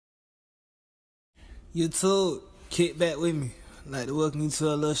YouTube, kick back with me. I'd like to welcome you to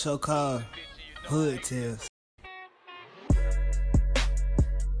a little show called HoodTales.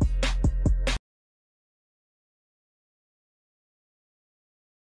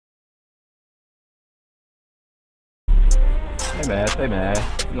 Say man,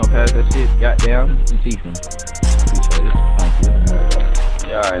 you gonna pass that shit, goddamn, some teaching. Appreciate it. Thank you.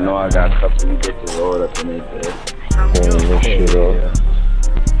 Yeah, I know I got a couple of bitches rolled up in there. Yeah.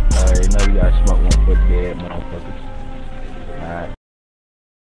 I already know you gotta smoke one for the dead motherfuckers. Alright.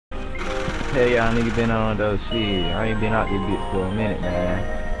 Hell y'all niggas been on those shit. I ain't been out this bitch for a minute, man.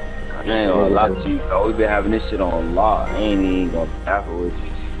 I ain't gonna lie to you, though. We been having this shit on lock. I ain't even gonna tackle with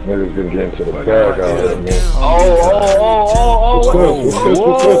you. Niggas been getting to the bag out there, man.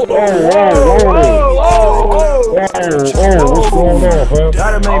 What's going on, fam?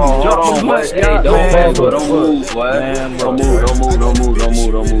 Gotta make me jump so much. Hey, don't move, boy. Don't move.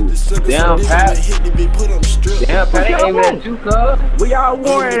 Damn, Pat. They aiming at you, cuz. Where y'all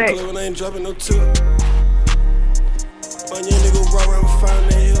warring at?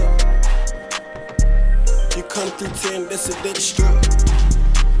 You come through 10, that's a dead strip.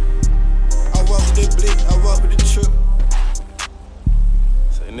 I walk with that blick, I walk with the trip.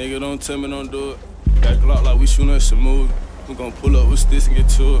 Say nigga, don't tell me don't do it. Got Glock like we shooting at some movie. We gon' pull up with sticks and get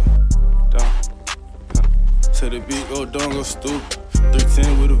to it. Down. Say the beat go down, go stupid.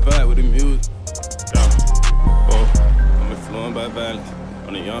 310 with a vibe with the music. Down. Oh, I'm influenced by violence.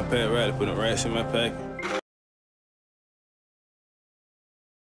 On a young pad rally, putting rats in my pocket.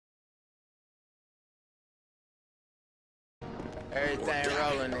 Everything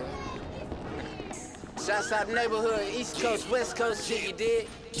rolling, nigga. Shouts out neighborhood, East Coast, West Coast shit you did.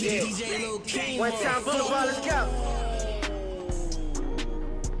 Yeah. One time Boulevard, let's go.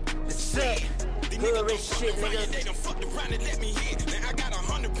 It's set. Hood rich shit, nigga. They done fucked around and let me hit. Now I got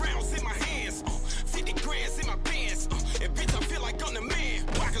 100 rounds in my hands. 50 grands in my pants. And bitch, I feel like I'm the man.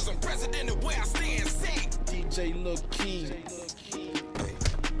 Why? Cause I'm president of where I stand. Say, DJ Lil Key.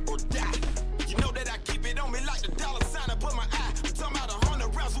 Or die. You know that I keep it on me like the dollar sign above my eye. I'm talking about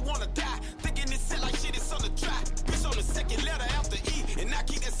 100 rounds who wanna die. Thinking this set like shit is on the dry. Bitch on the second letter after E. And I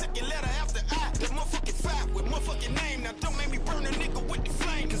keep that second letter after I. That motherfucking 5 with motherfucking name. Now don't make me burn a nigga with the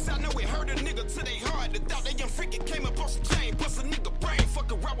flame. Cause I know it hurt a nigga to they heart. The thought they young freaking came up on some chain. Bust a nigga brain.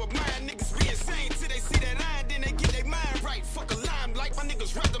 Fuck around with mine. Niggas be insane. Till they see that line, then they get their mind right. Fuck a lime. Like my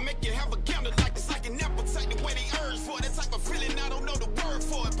niggas rather make you have a counter. Like it's like an appetite. The way they urge for it. That type of feeling. I don't know the word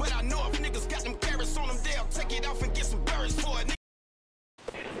for it. But I know if niggas got them carrots on them, they'll take it off and get some birds for it.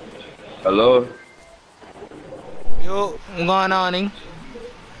 Hello? Yo, what's going on, nigga?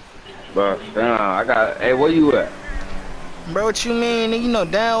 Bro, damn, I got. Hey, where you at? Bro, what you mean, nigga? You know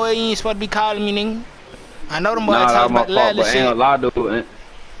damn well you ain't supposed to be calling me, nigga. I know them boys Nah, talking that's about my fault, but shit. ain't gonna lie, dude.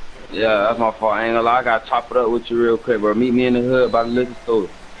 Yeah, that's my fault. I ain't gonna lie, I gotta chop it up with you real quick, bro. Meet me in the hood by the liquor store.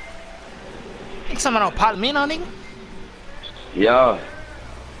 Nigga, somebody don't pop me, no, nigga? Yeah.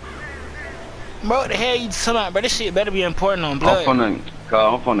 Bro, what the hell you talking about, bro? This shit better be important on blood. I'm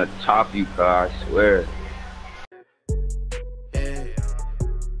finna chop you, cuz, I swear.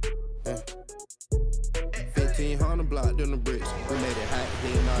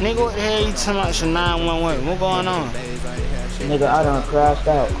 Nigga, what the hell you talking about? Some 911. What going on? Nigga, I done crashed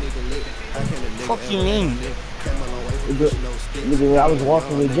out. Fuck you mean? Nigga, I was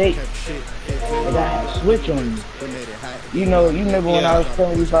walking with Jake. Nigga, I had a switch on me. You remember when I was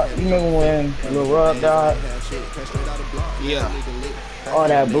telling you about, you remember when Lil Rub died? Yeah. All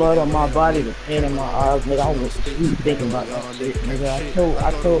that blood on my body, the pain in my eyes, nigga, I was sleep thinking about that shit. Nigga,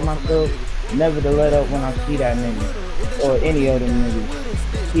 I told myself never to let up when I see that nigga. Or any other nigga.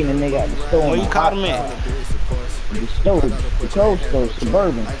 Seen a nigga at the store. Where you caught him at? The store, the cold store,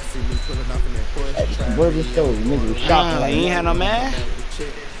 Suburban. At the Suburban store, the nigga was shopping like you ain't had no man?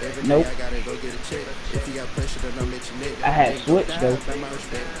 Nope. I had switch though.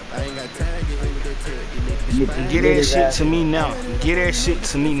 Get that shit to me now. Get that shit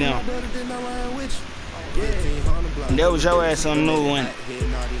to me now. That was your ass on the new one.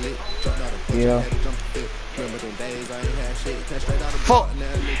 Yeah. Fuck.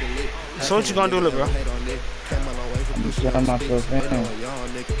 So what you gonna do, little bro? I'm just telling myself in.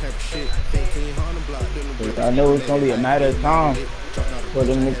 I know it's only a matter of time for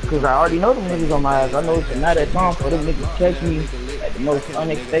them niggas, cause I already know them niggas on my ass. I know it's a matter of time for them niggas to catch me at the most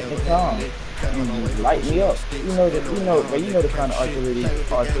unexpected time. niggas light me up. You know the kind of artillery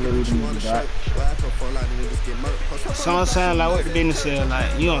niggas got. So I'm saying, like, what the business is,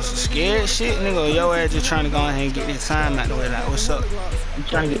 like, you on some scared shit, nigga, or your ass just trying to go ahead and get this time out the way, like, what's up? I'm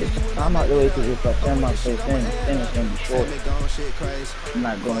trying to get this time out the way because if I turn myself in, then it's gonna be short. I'm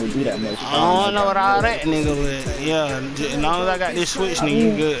not gonna do that much. I don't know what all that, nigga, but yeah, as long as I got this switch, nigga,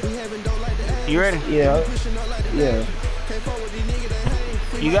 you good. You ready? Yeah. Yeah.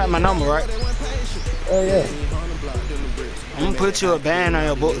 You got my number, right? Oh, yeah. I'm gonna put you a band on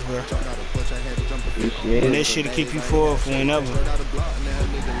your books, bro. And that shit'll keep you forward for whenever.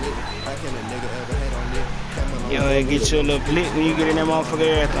 Yo, get you a little blick when you get in that motherfucker,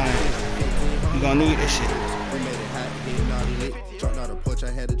 everything. You gonna need that shit. Dropped out the porch,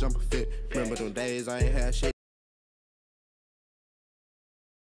 I had to jump a fit. Remember them days I ain't had shit.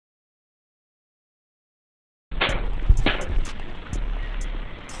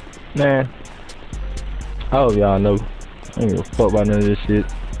 Man, I hope y'all know. I don't give a fuck about none of this shit.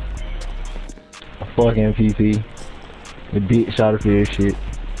 I fucking PP. The dick shot of fear shit.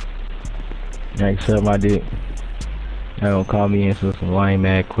 Y'all can suck my dick. Y'all gonna call me in for some lame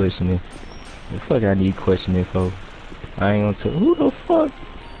ass questioning. The fuck I need questioning for? I ain't gonna tell who the fuck?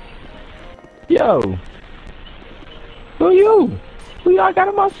 Yo! Who you? Who y'all got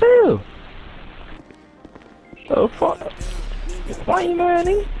in my cell? The fuck? Lame ass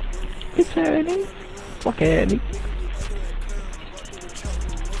nigga. Bitch ass nigga. Fuck ass nigga.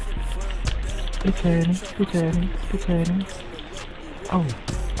 Bitch ass nigga. Bitch ass nigga. Bitch ass nigga. Oh,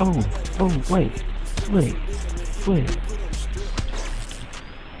 wait.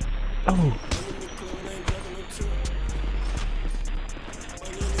 Oh.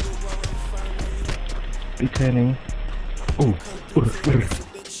 Bitch ass nigga. Oh.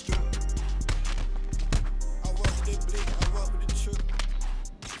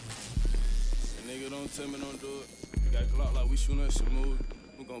 Don't tell me don't do it. We got Glock like we shooting at some move.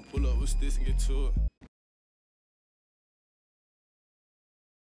 We gon' pull up with sticks and get to it.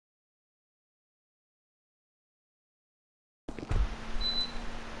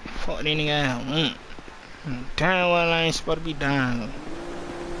 Fuck that nigga out. Damn well I ain't supposed to be down.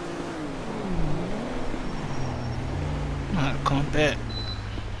 I gotta come back.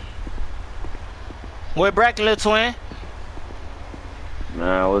 Where bracket, little twin?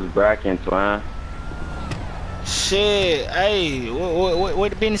 Nah, what's bracking, twin? Shit, hey, what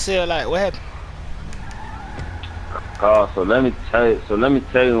the business is like? What happened? So let me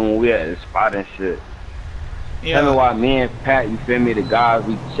tell you when we at the spot and shit. Yeah. Tell me why me and Pat, you feel me, the guys,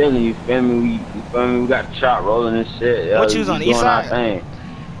 we chilling, you feel me, we got the shot rolling and shit. Yeah, What you was on the east side?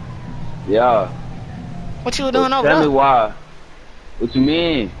 Yeah. What you was doing over there? there? Tell me why. What you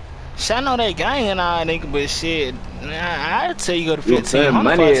mean? Shit, I know they gang and all, nigga, but shit, I'd tell you go to 15.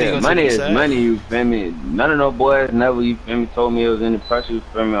 Money is money, you feel me? None of no boys never, you feel me, told me it was any pressure, you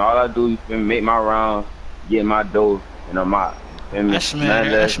feel me? All I do, you feel me, make my rounds, get my dough, and I'm out. Feel me? That's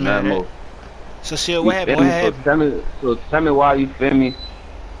more. So shit, what happened? So tell me why, you feel me?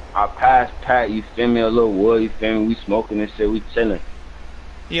 I passed Pat, you feel me, a little wood, you feel me? We smoking and shit, we chilling.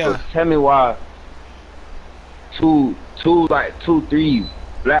 Yeah. So tell me why two, three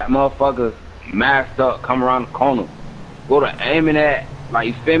black motherfuckers masked up, come around the corner, go to aiming at, like,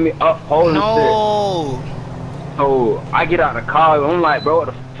 you feel me, up holding shit. So I get out the car, I'm like, bro, what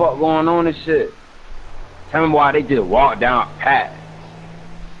the fuck going on and shit? Tell me why they just walk down Pat.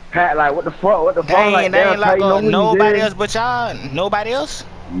 Pat, like, what the fuck? They ain't like nobody else but y'all? Nobody else?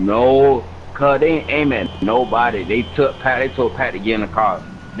 No, cuz they ain't aiming at nobody. They told Pat to get in the car.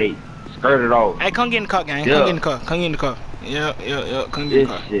 They skirted off. Hey, come get in the car, gang. Come get in the car. Come get in the car. Yeah. Come get in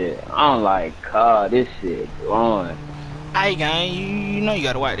the car. This shit, I'm like, cuz, this shit going. Hey, gang, you know you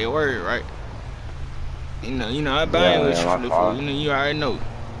gotta watch that word, right? You know, I bang with you before. You already know.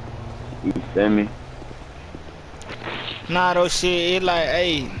 You feel me? Nah, though, shit, it like,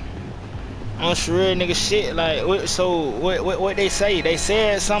 hey, on some real nigga shit, like, what they say? They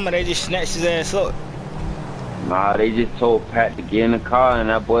said something, they just snatched his ass up. Nah, they just told Pat to get in the car, and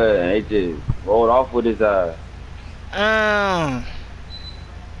that boy, they just rolled off with his ass.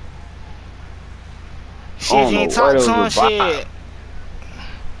 Shit, you ain't talk to him, shit.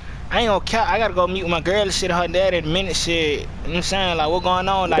 I ain't gonna count. I gotta go meet with my girl and shit, her dad in a minute, shit. You know what I'm saying? Like, what going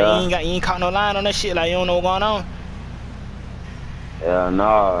on? Like, you ain't caught no line on that shit, like, you don't know what going on? Yeah, nah,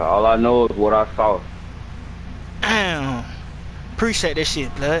 all I know is what I saw. Damn. Appreciate that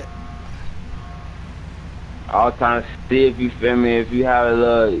shit, blood. I was trying to see if you feel me, if you have a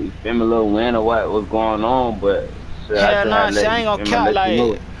little win or what's going on, but shit, hell nah, shit, I ain't gonna count,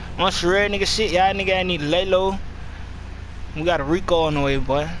 like, on some real nigga shit, y'all nigga need to lay low. We got a Rico on the way,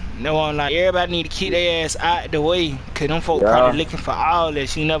 boy. No one like everybody need to keep their ass out the way, cause them folk probably looking for all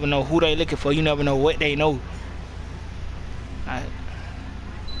this. You never know who they looking for. You never know what they know. Like,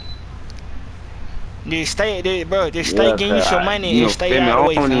 just stay, bro. Just stay getting you some money and stay out the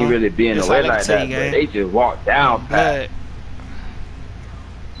way, I don't even really be in the way like that, you, but they just walk down past.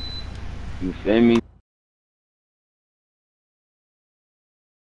 You feel me?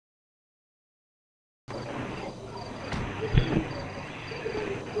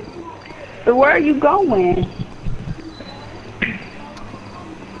 So where are you going?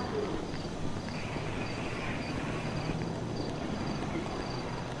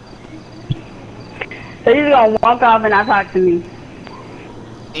 So you're gonna walk off and not talk to me?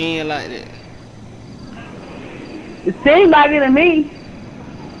 Ain't like that. It seems like it to me.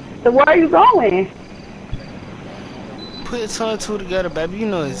 So where are you going? Put 2 together, baby. You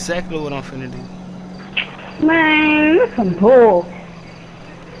know exactly what I'm finna do. Man, that's some bull.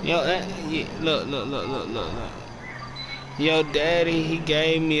 Yo, yeah, look. Yo, daddy, he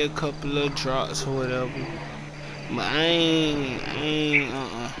gave me a couple of drops or whatever. But I ain't,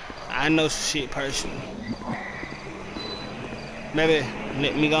 I know some shit personally. Baby,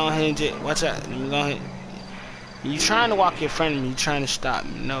 let me go ahead and just, watch out. Let me go ahead. You trying to walk in front of me, you trying to stop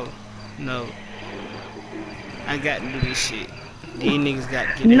me. No. I got to do this shit. These niggas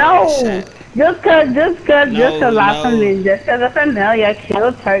got to get their ass shot. Just cause a familiar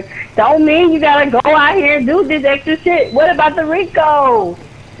killed Turk don't mean you gotta go out here and do this extra shit. What about the Rico?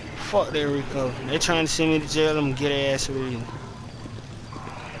 Fuck that Rico. They trying to send me to jail, I'm gonna get their ass reading.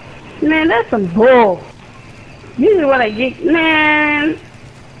 Man, that's some bull. You just wanna get, man.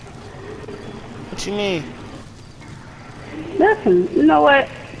 What you mean? That's some, you know what?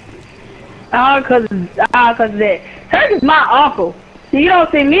 Cause of that. Turk is my uncle. So you don't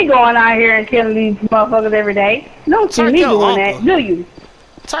see me going out here and killing these motherfuckers every day. You don't see me doing that, do you?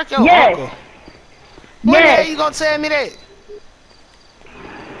 Turk your uncle. When the hell you gonna tell me that?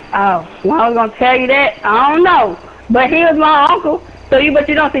 Oh, well, I was gonna tell you that. I don't know, but he was my uncle. So you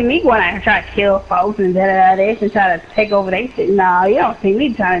don't see me going out and trying to kill folks and that and try to take over their shit. No, you don't see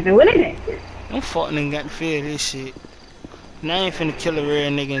me trying to do anything. I'm fucking and got to feel this shit. Now I ain't finna kill a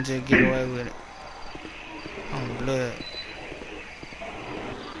real nigga and just get away with it. On blood.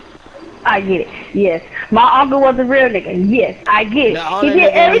 I get it. Yes, my uncle was a real nigga. Yes, I get it. He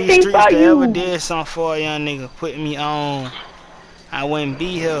did everything for you. you. Ever did something for a young nigga, put me on. I wouldn't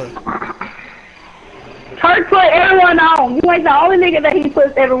be here. Turk put everyone on. You ain't the only nigga that he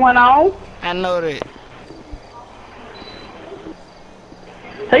puts everyone on. I know that.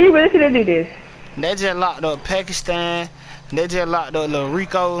 So you really should do this? They just locked up Pakistan. They just locked up Lil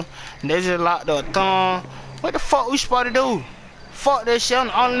Rico. They just locked up Thumb. What the fuck we supposed to do? Fuck that shit. I'm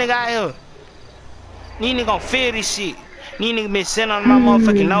the only nigga out here. These niggas gon' feel this shit. These niggas been sitting on my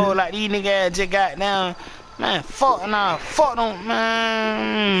motherfucking nose like these niggas just got down. Man, fuck nah. Fuck them,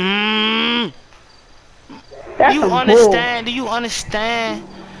 man. That's you understand? Bull. Do you understand?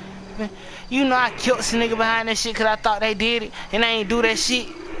 You know I killed some nigga behind that shit cause I thought they did it and I ain't do that shit.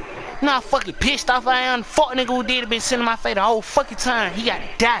 You know how fucking pissed off I am. Fuck nigga who did it been sitting in my face the whole fucking time. He gotta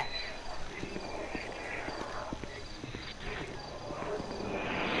die.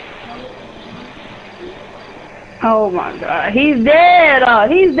 Oh my god, he's dead.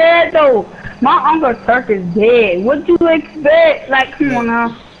 He's dead though. My Uncle Turk is dead. What you expect? Like, come on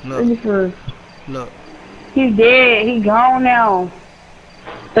now. Look. He's dead. He gone now.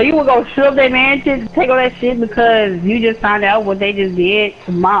 So you would go shoot up that man shit, take all that shit because you just found out what they just did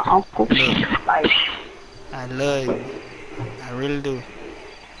to my uncle. Look, like, I love you. I really do.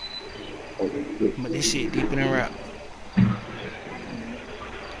 But this shit deeper than rap.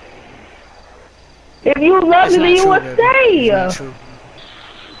 If you love me, then you would stay. That's not true.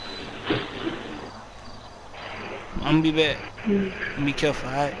 I'm gonna be back. Be careful,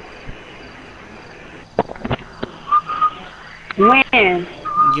 alright? When?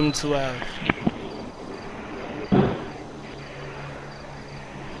 Give me 2 hours.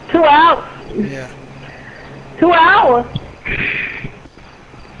 2 hours? Yeah. 2 hours?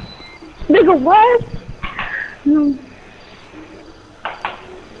 Nigga, what? No.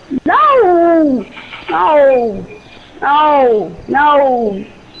 No.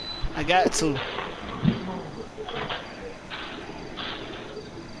 I got to.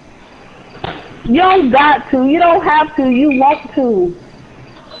 You don't got to. You don't have to. You want to.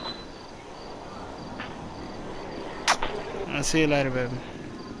 I'll see you later, baby.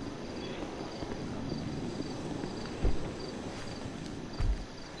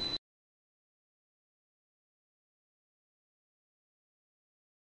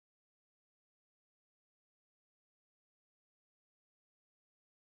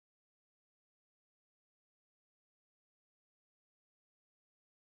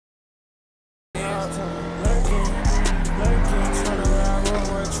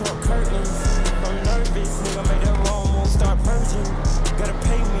 truck curtains. I'm nervous, nigga made that wrong move, start purging. Gotta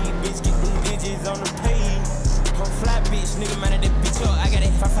pay me, bitch, get them digits on the page. I'm fly, bitch, nigga mad at that bitch up. I got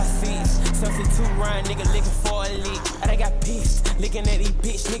that 556, something 2 run, nigga licking for a lick. I done got pissed, looking at these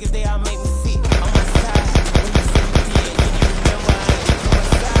bitch niggas, they all make me sick. On my side, when you see me dead, nigga, you remember I ain't on my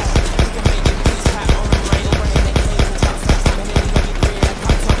side. We can make this bitch hot on the rain, overhang that cage and top side. And then you get red like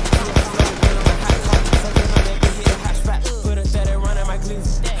pop top, put a flow, put on a hot top. Fucking on that bitch, hit a hot spot. Put a 30 run in my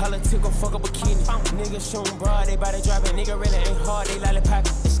glizzy. Holla tickle, fuck a bikini. Niggas shooting broad, they bout to drop it. Nigga really ain't hard, they lollipop.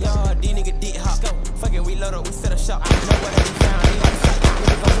 Y'all, these niggas dick hop. Fuck it, we load up, we set a shop. I know what I be found, they got a fight.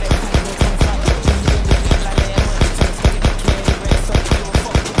 Nigga go for that fight, no time fight. Just get the hit like that one. Just fuck it, they can't get ready. So they will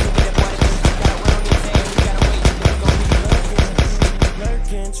fuck with you, that boy. Gotta wait on his head, we gotta wait. We gon' be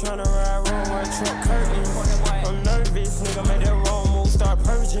lurking, tryna ride wrong, wear truck curtains. I'm nervous, nigga made that wrong move, start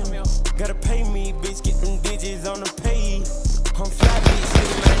purging. Gotta pay me, bitch, get them digits on the page. I'm fly, bitch,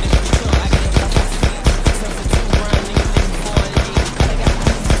 nigga mad at that bitch up. I got that 556, something 2 run, nigga licking for a lick. I got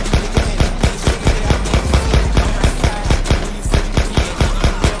pissed, looking at these bitch niggas, they all make me sick. On my side, when you see me dead, nigga, you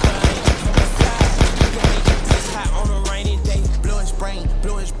never ain't on my side. We can make this bitch hot on a rainy day.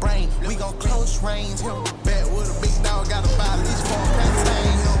 Bluish brain, we gon' close range. Bet with a big dog, gotta buy at least 4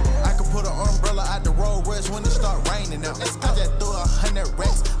 contains. I can put an umbrella out the road rush when it start raining. I just threw 100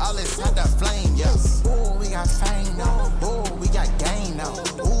 racks, all inside that flame, yeah. Ooh, we got fame now. Ooh, we got game now.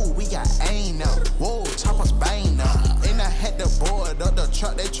 Ooh, we got aim now. Whoa, choppers bang now. And I had the board up the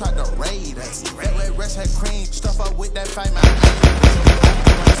truck, they tried to raid us. Red rest had cream, stuff up with that fame.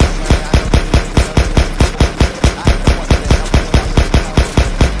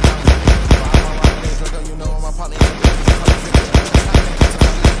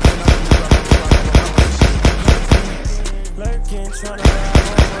 Lurking, tryna ride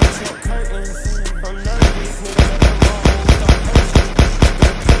on truck curtains. I'm nervous, nigga, made that wrong move, start purging. Gotta pay me,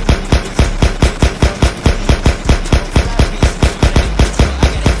 bitch, get them digits on the page. I'm fly, bitch, nigga mad at that bitch up. I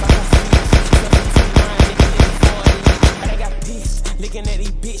got that 556, something 2 run, nigga licking for a lick. I done got pissed, looking at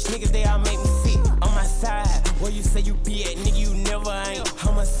these bitch niggas, they all make me sick. On my side, where you say you be at, nigga, you never ain't.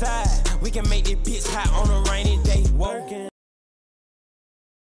 On my side, we can make this bitch hot on a rainy day. Working.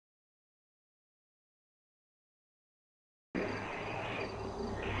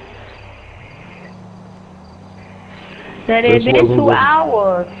 That it been 2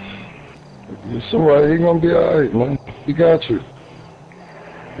 hours. It's alright, he gonna be alright, man. He got you.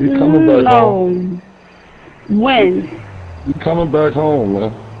 He coming back home. When? He coming back home,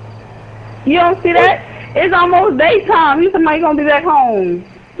 man. You don't see that? It's almost daytime. You somebody gonna be back home.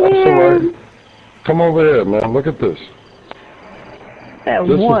 That's alright. Come over here, man. Look at this. That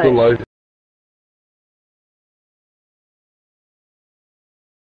this what? is the life.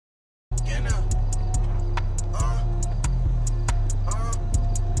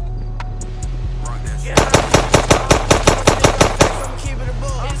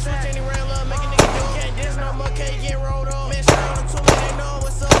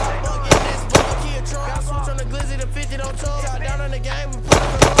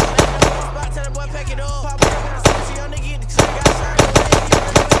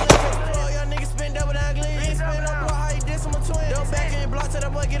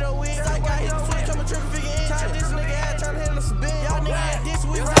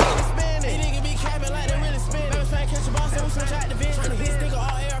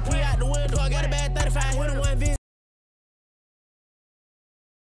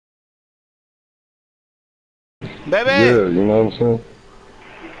 Baby. Yeah, you know what I'm saying?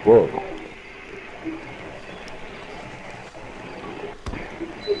 Whoa.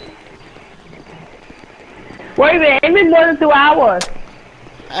 Wait a minute, it's been more than 2 hours.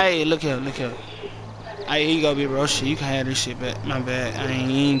 Hey, look here, look here. Hey, here you go, big bro. Shit, you can have this shit back. My bad. I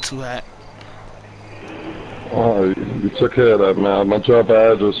ain't too hot. Alright, you took care of that, man. I'm gonna drop an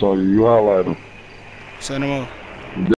address on you. You highlight him. Say no more.